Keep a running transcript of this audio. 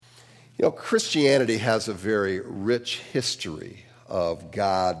Christianity has a very rich history of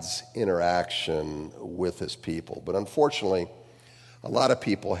God's interaction with his people. But unfortunately, a lot of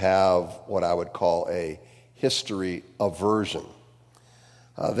people have what I would call a history aversion.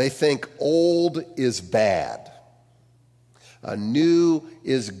 They think old is bad. New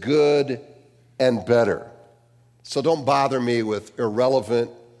is good and better. So don't bother me with irrelevant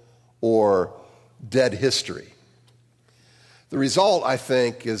or dead history. The result, I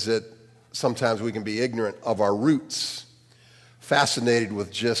think, is that sometimes we can be ignorant of our roots, fascinated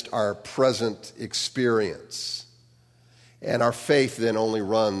with just our present experience, and our faith then only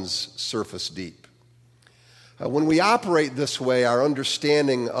runs surface deep. When we operate this way, our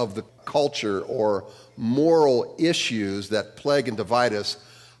understanding of the culture or moral issues that plague and divide us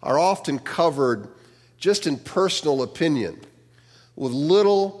are often covered just in personal opinion, with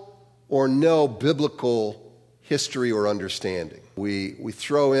little or no biblical history or understanding. We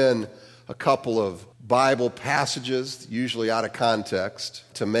throw in a couple of Bible passages, usually out of context,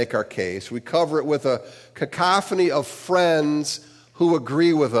 to make our case. We cover it with a cacophony of friends who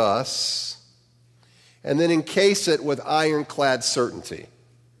agree with us, and then encase it with ironclad certainty.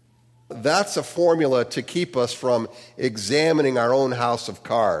 That's a formula to keep us from examining our own house of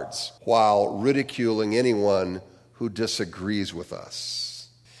cards while ridiculing anyone who disagrees with us.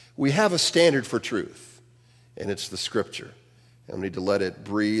 We have a standard for truth, and it's the Scripture. And we need to let it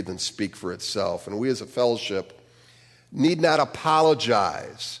breathe and speak for itself. And we as a fellowship need not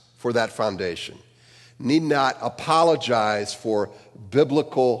apologize for that foundation, need not apologize for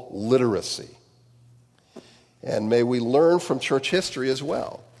biblical literacy. And may we learn from church history as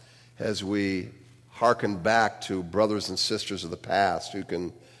well, as we hearken back to brothers and sisters of the past who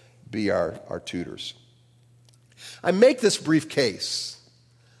can be our tutors. I make this brief case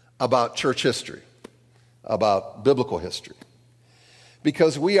about church history, about biblical history,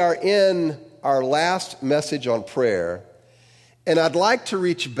 because we are in our last message on prayer, and I'd like to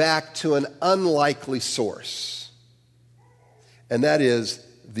reach back to an unlikely source, and that is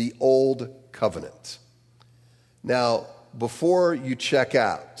the Old Covenant. Now, before you check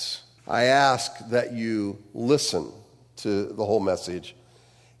out, I ask that you listen to the whole message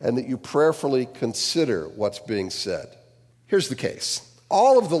and that you prayerfully consider what's being said. Here's the case.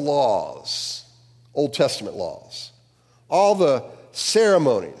 All of the laws, Old Testament laws, all the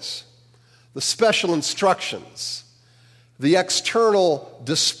ceremonies, the special instructions, the external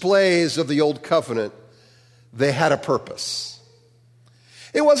displays of the Old Covenant, they had a purpose.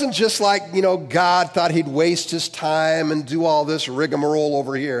 It wasn't just like, God thought he'd waste his time and do all this rigmarole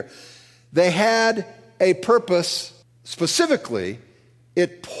over here. They had a purpose. Specifically,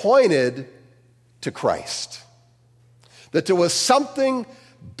 it pointed to Christ. That there was something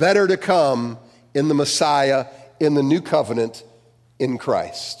better to come in the Messiah, in the new covenant, in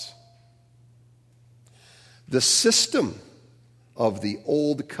Christ. The system of the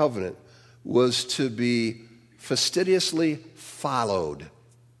Old Covenant was to be fastidiously followed,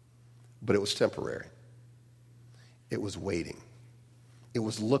 but it was temporary. It was waiting. It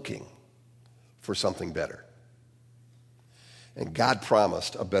was looking for something better. And God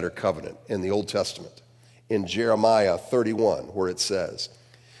promised a better covenant in the Old Testament. In Jeremiah 31, where it says,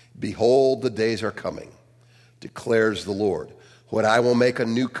 "Behold, the days are coming, declares the Lord, when I will make a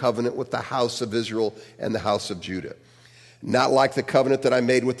new covenant with the house of Israel and the house of Judah. Not like the covenant that I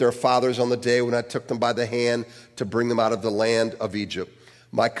made with their fathers on the day when I took them by the hand to bring them out of the land of Egypt,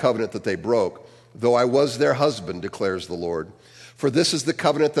 my covenant that they broke, though I was their husband, declares the Lord. For this is the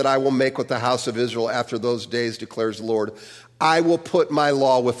covenant that I will make with the house of Israel after those days, declares the Lord. I will put my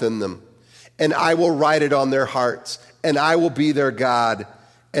law within them, and I will write it on their hearts, and I will be their God,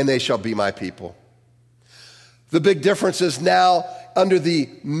 and they shall be my people." The big difference is now, under the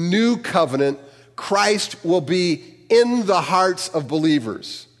new covenant, Christ will be in the hearts of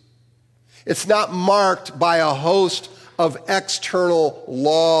believers. It's not marked by a host of external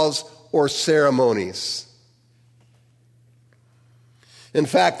laws or ceremonies. In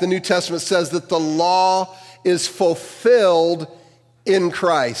fact, the New Testament says that the law is fulfilled in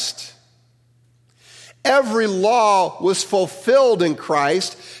Christ. Every law was fulfilled in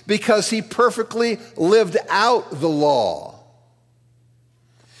Christ because he perfectly lived out the law.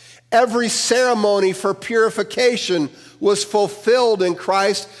 Every ceremony for purification was fulfilled in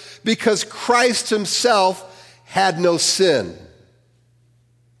Christ because Christ himself had no sin.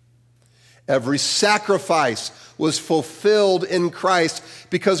 Every sacrifice was fulfilled in Christ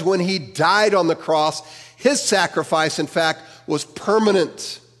because when he died on the cross, his sacrifice, in fact, was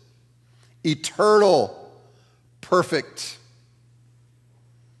permanent, eternal, perfect.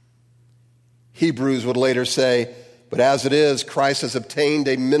 Hebrews would later say But as it is, Christ has obtained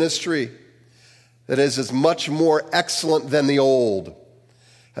a ministry that is as much more excellent than the old,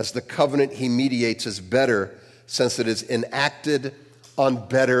 as the covenant he mediates is better, since it is enacted on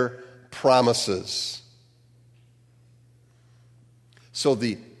better promises. So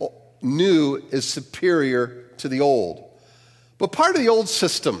the new is superior to the old. But part of the old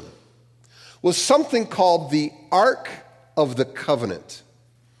system was something called the Ark of the Covenant.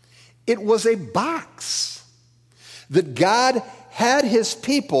 It was a box that God had his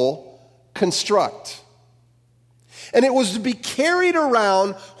people construct. And it was to be carried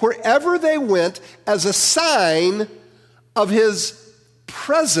around wherever they went as a sign of his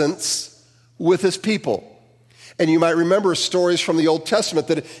presence with his people. And you might remember stories from the Old Testament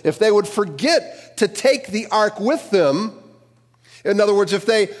that if they would forget to take the ark with them, in other words, if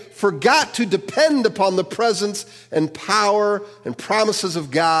they forgot to depend upon the presence and power and promises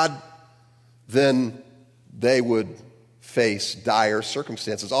of God, then they would face dire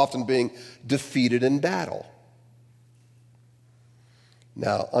circumstances, often being defeated in battle.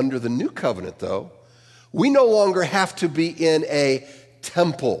 Now, under the new covenant, though, we no longer have to be in a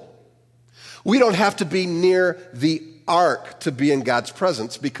temple. We don't have to be near the ark to be in God's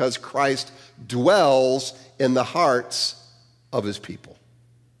presence, because Christ dwells in the hearts of his people.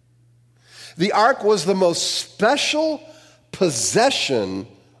 The ark was the most special possession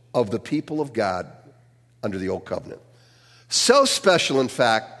of the people of God under the old covenant. So special, in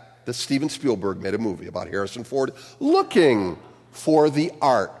fact, that Steven Spielberg made a movie about Harrison Ford looking for the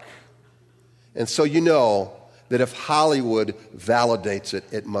ark. And so you know that if Hollywood validates it,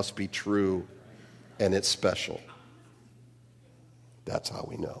 it must be true and it's special. That's how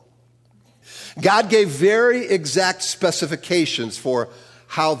we know. God gave very exact specifications for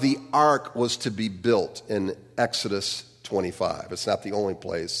how the ark was to be built in Exodus 25. It's not the only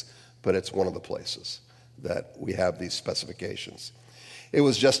place, but it's one of the places that we have these specifications. It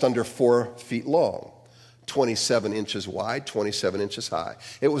was just under 4 feet long, 27 inches wide, 27 inches high.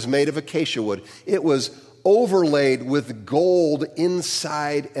 It was made of acacia wood. It was overlaid with gold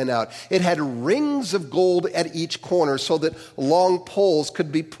inside and out. It had rings of gold at each corner so that long poles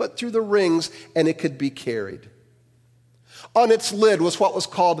could be put through the rings and it could be carried. On its lid was what was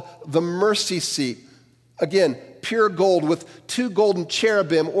called the mercy seat. Again, pure gold with 2 golden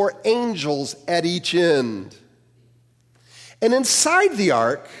cherubim or angels at each end. And inside the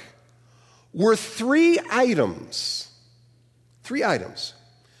ark were 3 items. 3 items.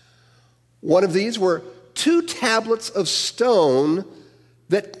 One of these were 2 tablets of stone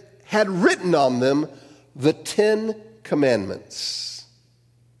that had written on them the 10 Commandments.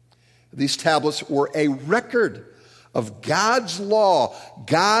 These tablets were a record of God's law,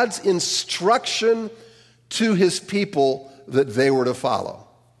 God's instruction to his people that they were to follow.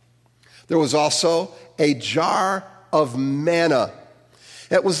 There was also a jar of manna.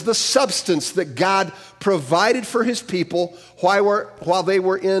 It was the substance that God provided for his people while they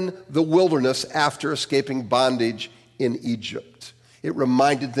were in the wilderness after escaping bondage in Egypt. It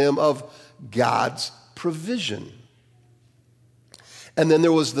reminded them of God's provision. And then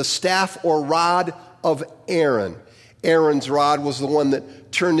there was the staff or rod of Aaron. Aaron's rod was the one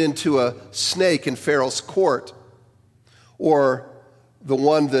that turned into a snake in Pharaoh's court, or the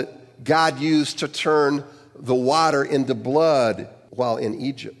one that God used to turn the water into blood while in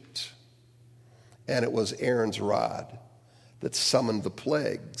Egypt. And it was Aaron's rod that summoned the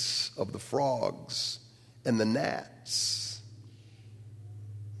plagues of the frogs and the gnats.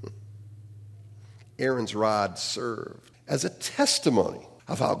 Aaron's rod served as a testimony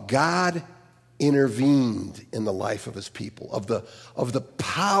of how God intervened in the life of his people, of the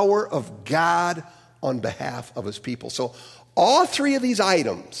power of God on behalf of his people. So all 3 of these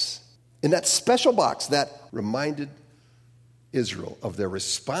items in that special box that reminded Israel of their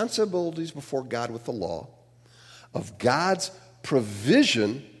responsibilities before God with the law, of God's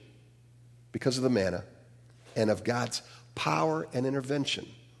provision because of the manna, and of God's power and intervention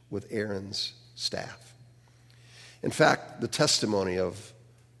with Aaron's staff. In fact, the testimony of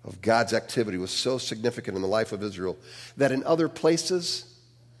God's activity was so significant in the life of Israel that in other places,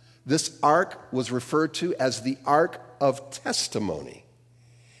 this ark was referred to as the Ark of Testimony.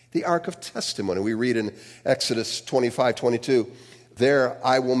 The Ark of Testimony. We read in Exodus 25:22, "There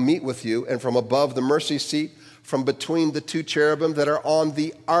I will meet with you, and from above the mercy seat, from between the 2 cherubim that are on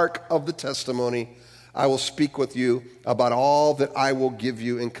the Ark of the Testimony, I will speak with you about all that I will give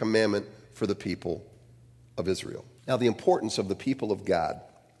you in commandment for the people of Israel." Now, the importance of the people of God,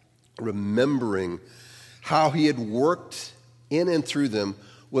 remembering how he had worked in and through them,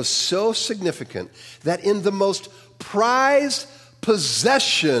 was so significant that in the most prized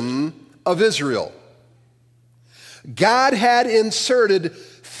possession of Israel, God had inserted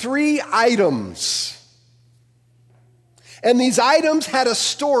 3 items. And these items had a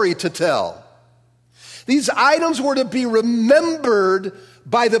story to tell. These items were to be remembered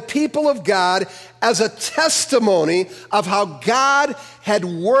by the people of God as a testimony of how God had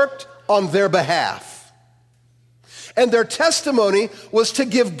worked on their behalf. And their testimony was to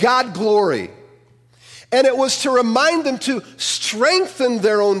give God glory. And it was to remind them to strengthen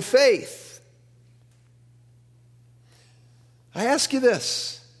their own faith. I ask you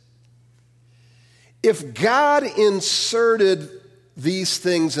this. If God inserted these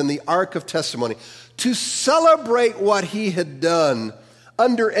things in the Ark of Testimony to celebrate what he had done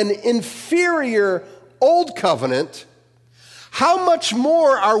under an inferior old covenant, how much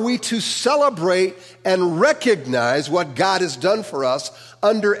more are we to celebrate and recognize what God has done for us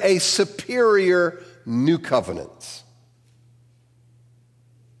under a superior new covenant?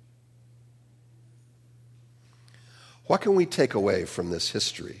 What can we take away from this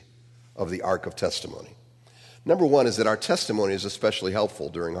history of the Ark of Testimony? Number one is that our testimony is especially helpful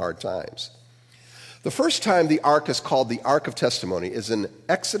during hard times. The first time the Ark is called the Ark of Testimony is in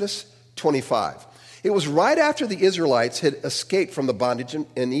Exodus 25. It was right after the Israelites had escaped from the bondage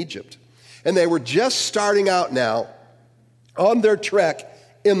in Egypt. And they were just starting out now on their trek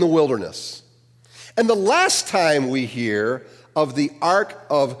in the wilderness. And the last time we hear of the Ark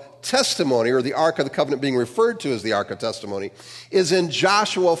of Testimony, or the Ark of the Covenant being referred to as the Ark of Testimony, is in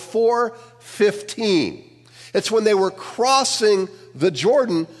Joshua 4:15. It's when they were crossing the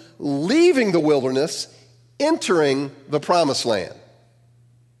Jordan, leaving the wilderness, entering the Promised Land.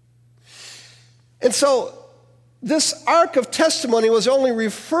 And so this Ark of Testimony was only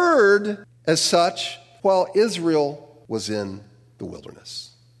referred as such while Israel was in the wilderness.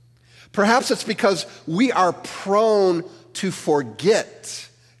 Perhaps it's because we are prone to forget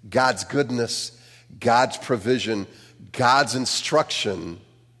God's goodness, God's provision, God's instruction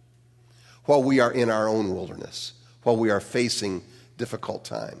while we are in our own wilderness, while we are facing difficult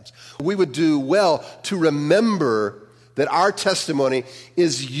times. We would do well to remember that our testimony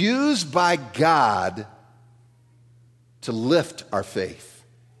is used by God to lift our faith,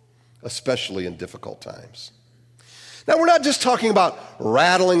 especially in difficult times. Now, we're not just talking about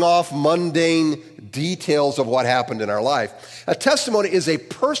rattling off mundane details of what happened in our life. A testimony is a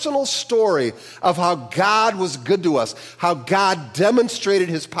personal story of how God was good to us, how God demonstrated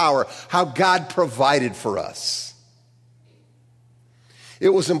his power, how God provided for us. It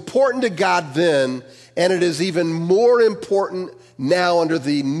was important to God then, and it is even more important now under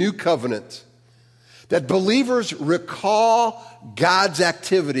the new covenant, that believers recall God's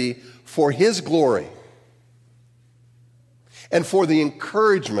activity for his glory and for the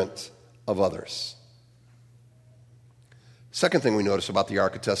encouragement of others. Second thing we notice about the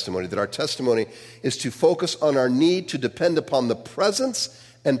Ark of Testimony, that our testimony is to focus on our need to depend upon the presence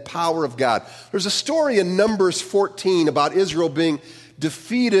and power of God. There's a story in Numbers 14 about Israel being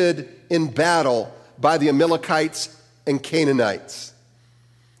defeated in battle by the Amalekites and Canaanites.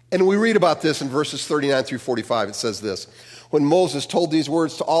 And we read about this in verses 39 through 45. It says this: When Moses told these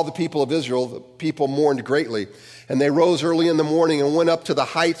words to all the people of Israel, the people mourned greatly. And they rose early in the morning and went up to the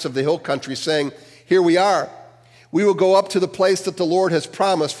heights of the hill country, saying, "Here we are. We will go up to the place that the Lord has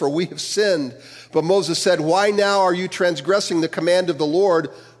promised, for we have sinned." But Moses said, "Why now are you transgressing the command of the Lord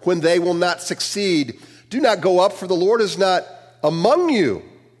when they will not succeed? Do not go up, for the Lord is not among you,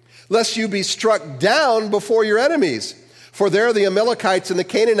 lest you be struck down before your enemies. For there the Amalekites and the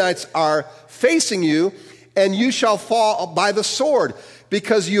Canaanites are facing you, and you shall fall by the sword.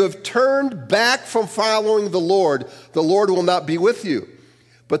 Because you have turned back from following the Lord will not be with you."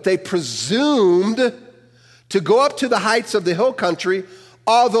 But they presumed to go up to the heights of the hill country,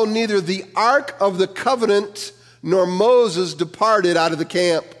 although neither the Ark of the Covenant nor Moses departed out of the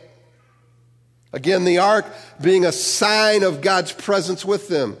camp. Again, the Ark being a sign of God's presence with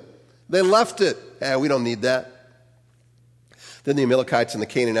them. They left it. We don't need that. Then the Amalekites and the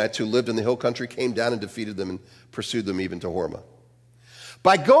Canaanites who lived in the hill country came down and defeated them and pursued them even to Hormah.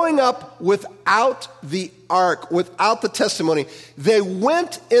 By going up without the Ark, without the testimony, they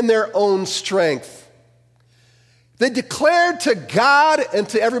went in their own strength. They declared to God and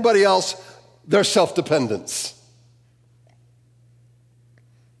to everybody else their self-dependence.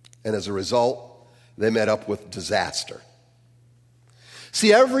 And as a result, they met up with disaster.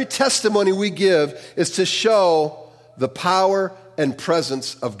 See, every testimony we give is to show the power and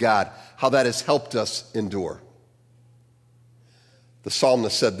presence of God, how that has helped us endure. The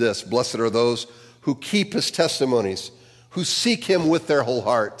psalmist said this: "Blessed are those who keep his testimonies, who seek him with their whole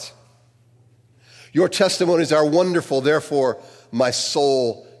heart. Your testimonies are wonderful, therefore my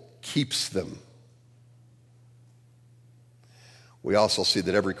soul keeps them." we also see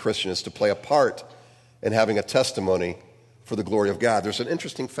that every Christian is to play a part in having a testimony for the glory of God. There's an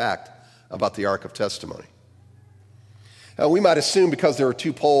interesting fact about the Ark of Testimony. Now, we might assume because there were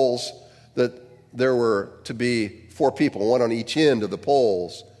 2 poles that there were to be 4 people, one on each end of the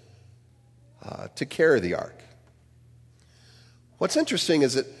poles, to carry the ark. What's interesting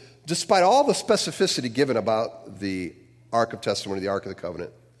is that despite all the specificity given about the Ark of Testimony, the Ark of the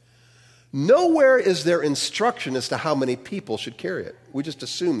Covenant, nowhere is there instruction as to how many people should carry it. We just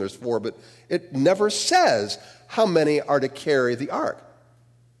assume there's 4, but it never says how many are to carry the ark.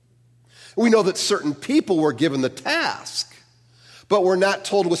 We know that certain people were given the task, but we're not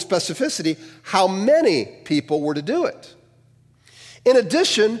told with specificity how many people were to do it. In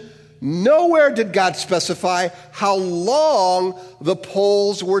addition, nowhere did God specify how long the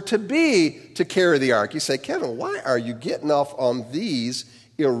poles were to be to carry the ark. You say, Kevin, why are you getting off on these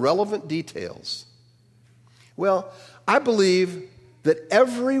irrelevant details? Well, I believe that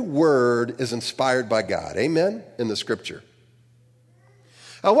every word is inspired by God, amen, in the Scripture.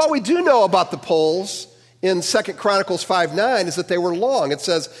 Now, what we do know about the poles in 2 Chronicles 5:9 is that they were long. It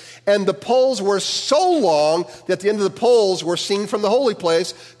says, and the poles were so long that the end of the poles were seen from the holy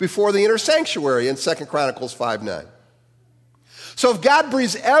place before the inner sanctuary in 2 Chronicles 5:9. So if God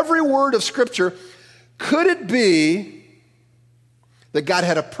breathes every word of Scripture, could it be that God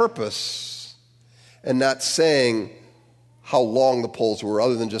had a purpose and not saying how long the poles were,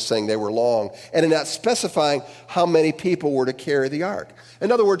 other than just saying they were long, and in not specifying how many people were to carry the ark?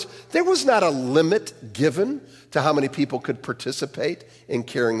 In other words, there was not a limit given to how many people could participate in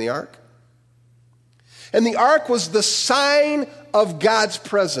carrying the ark. And the ark was the sign of God's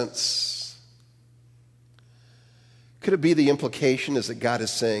presence. Could it be the implication is that God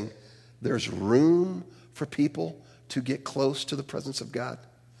is saying there's room for people to get close to the presence of God?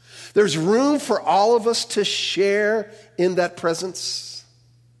 There's room for all of us to share in that presence.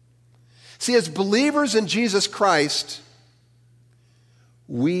 See, as believers in Jesus Christ,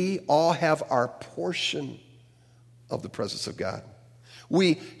 we all have our portion of the presence of God.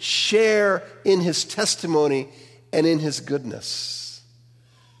 We share in His testimony and in His goodness.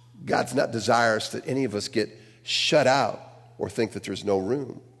 God's not desirous that any of us get shut out or think that there's no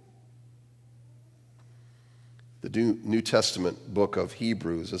room. The New Testament book of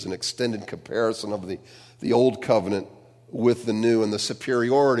Hebrews is an extended comparison of the Old Covenant with the New and the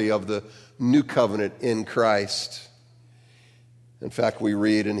superiority of the New Covenant in Christ. In fact, we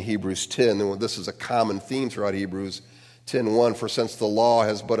read in Hebrews 10, and this is a common theme throughout Hebrews 10:1, for since the law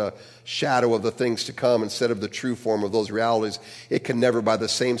has but a shadow of the things to come instead of the true form of those realities, it can never, by the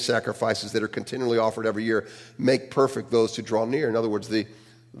same sacrifices that are continually offered every year, make perfect those who draw near. In other words, the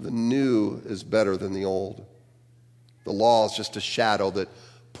new is better than the old. The law is just a shadow that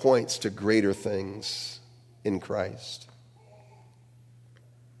points to greater things in Christ.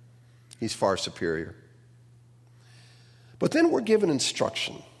 He's far superior. But then we're given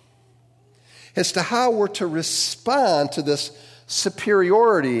instruction as to how we're to respond to this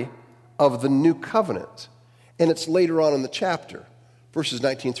superiority of the new covenant. And it's later on in the chapter, verses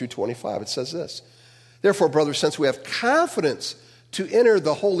 19 through 25. It says this, therefore, brothers, since we have confidence to enter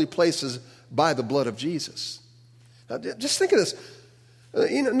the holy places by the blood of Jesus. Now, just think of this.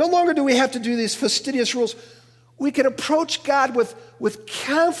 No longer do we have to do these fastidious rules. We can approach God with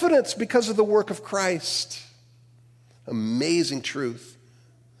confidence because of the work of Christ. Amazing truth.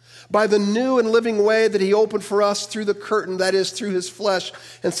 By the new and living way that He opened for us through the curtain, that is, through His flesh.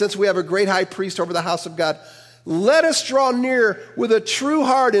 And since we have a great high priest over the house of God, let us draw near with a true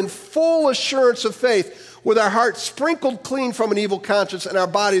heart in full assurance of faith, with our hearts sprinkled clean from an evil conscience and our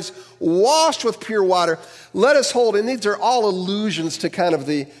bodies washed with pure water. Let us hold, and these are all allusions to kind of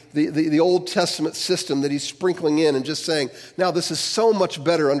the Old Testament system that He's sprinkling in and just saying, now this is so much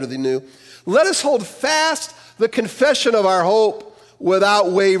better under the new. Let us hold fast the confession of our hope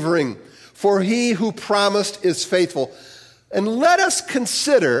without wavering, for He who promised is faithful. And let us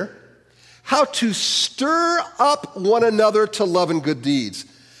consider how to stir up one another to love and good deeds,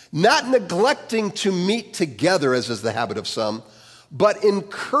 not neglecting to meet together as is the habit of some, but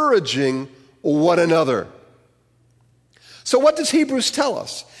encouraging one another. So what does Hebrews tell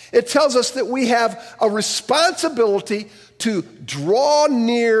us? It tells us that we have a responsibility to draw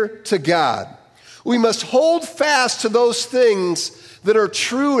near to God. We must hold fast to those things that are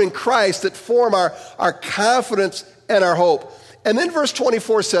true in Christ, that form our confidence and our hope. And then verse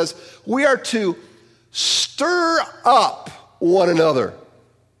 24 says, we are to stir up one another.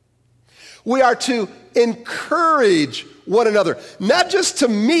 We are to encourage one another, not just to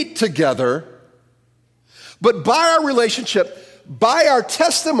meet together, but by our relationship, by our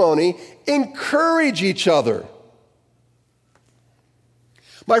testimony, encourage each other.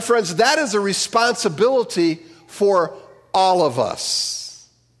 My friends, that is a responsibility for all of us.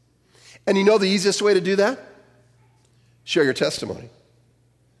 And you know the easiest way to do that? Share your testimony.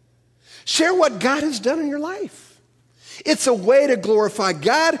 Share what God has done in your life. It's a way to glorify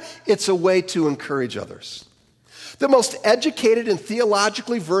God. It's a way to encourage others. The most educated and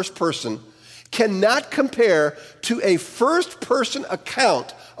theologically versed person cannot compare to a first-person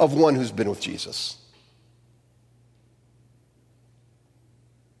account of one who's been with Jesus.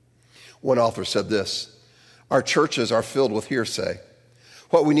 One author said this: our churches are filled with hearsay.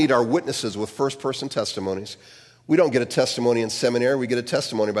 What we need are witnesses with first-person testimonies. We don't get a testimony in seminary. We get a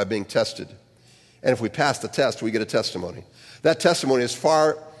testimony by being tested. And if we pass the test, we get a testimony. That testimony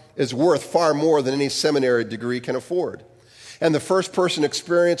is worth far more than any seminary degree can afford. And the first-person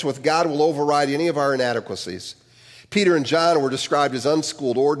experience with God will override any of our inadequacies. Peter and John were described as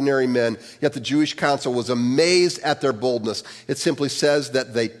unschooled, ordinary men, yet the Jewish council was amazed at their boldness. It simply says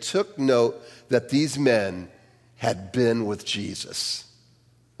that they took note that these men had been with Jesus.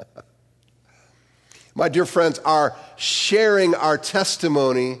 My dear friends, our sharing our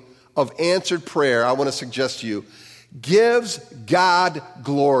testimony of answered prayer, I want to suggest to you, gives God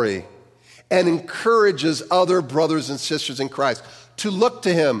glory and encourages other brothers and sisters in Christ to look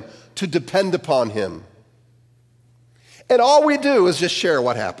to Him, to depend upon Him. And all we do is just share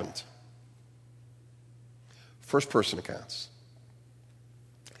what happened. First person accounts.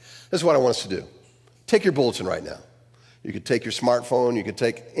 This is what I want us to do. Take your bulletin right now. You could take your smartphone. You could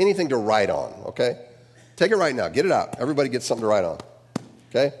take anything to write on, okay? Take it right now. Get it out. Everybody gets something to write on,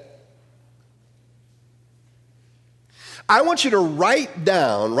 okay? I want you to write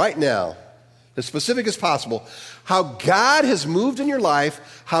down right now, as specific as possible, how God has moved in your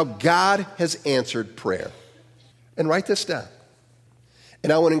life, how God has answered prayer. And write this down.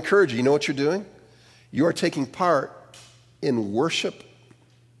 And I want to encourage you, you know what you're doing? You are taking part in worship.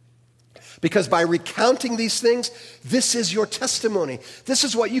 Because by recounting these things, this is your testimony. This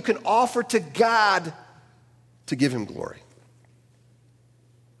is what you can offer to God to give Him glory.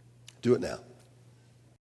 Do it now.